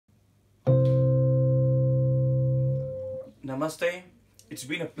Namaste. It's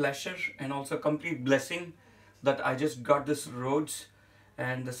been a pleasure and also a complete blessing that I just got this Rhodes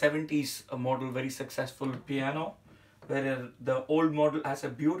and the 70s model, very successful piano, where the old model has a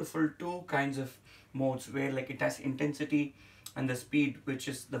beautiful two kinds of modes where like it has intensity and the speed, which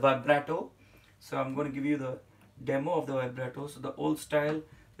is the vibrato. So I'm going to give you the demo of the vibrato. So the old style,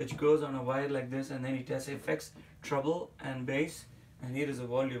 which goes on a wire like this, and then it has effects, treble and bass, and here is a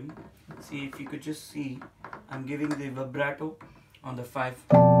volume. See, if you could just see, I'm giving the vibrato on the 5.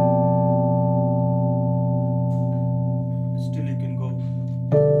 Still you can go.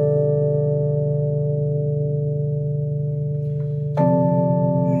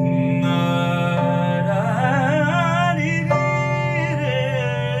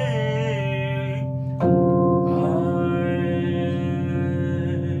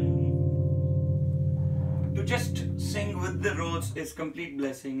 To just sing with the Rhodes is complete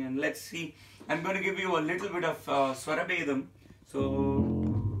blessing. And let's see, I'm going to give you a little bit of Swarabedam. So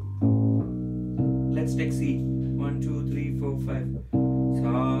let's take C. 1, 2, 3, 4, 5.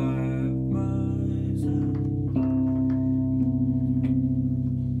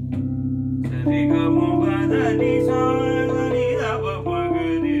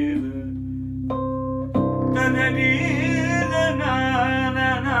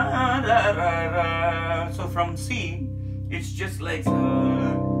 So from C, it's just like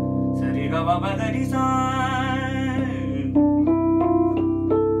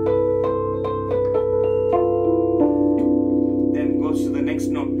then goes to the next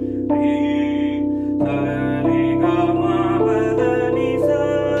note.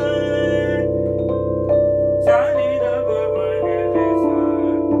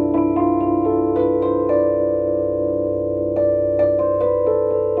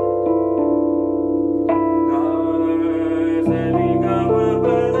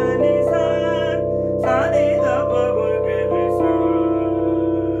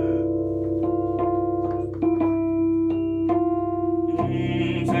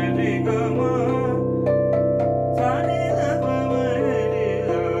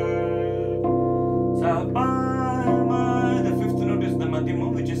 The fifth note is the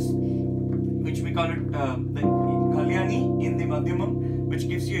madhyamam, which we call it the kalyani in the madhyamam, which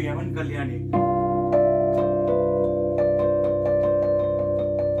gives you Yaman kalyani.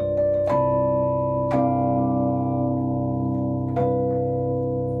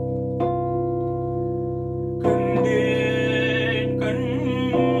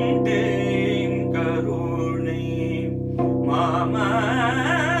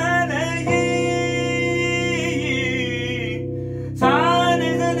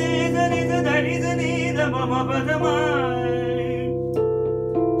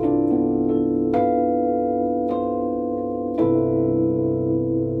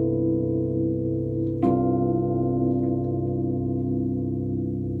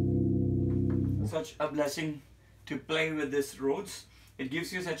 Such a blessing to play with this Rhodes. It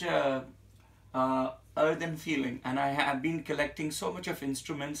gives you such a earthen feeling, and I have been collecting so much of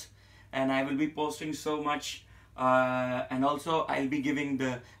instruments, and I will be posting so much, and also I'll be giving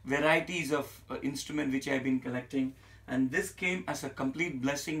the varieties of instrument which I've been collecting, and this came as a complete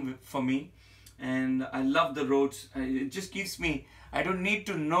blessing for me, and I love the Rhodes. It just gives me, I don't need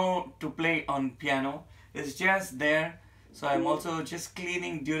to know to play on piano, it's just there. So I'm also just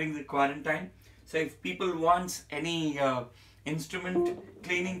cleaning during the quarantine. So if people want any instrument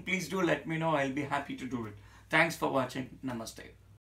cleaning, please do let me know. I'll be happy to do it. Thanks for watching. Namaste.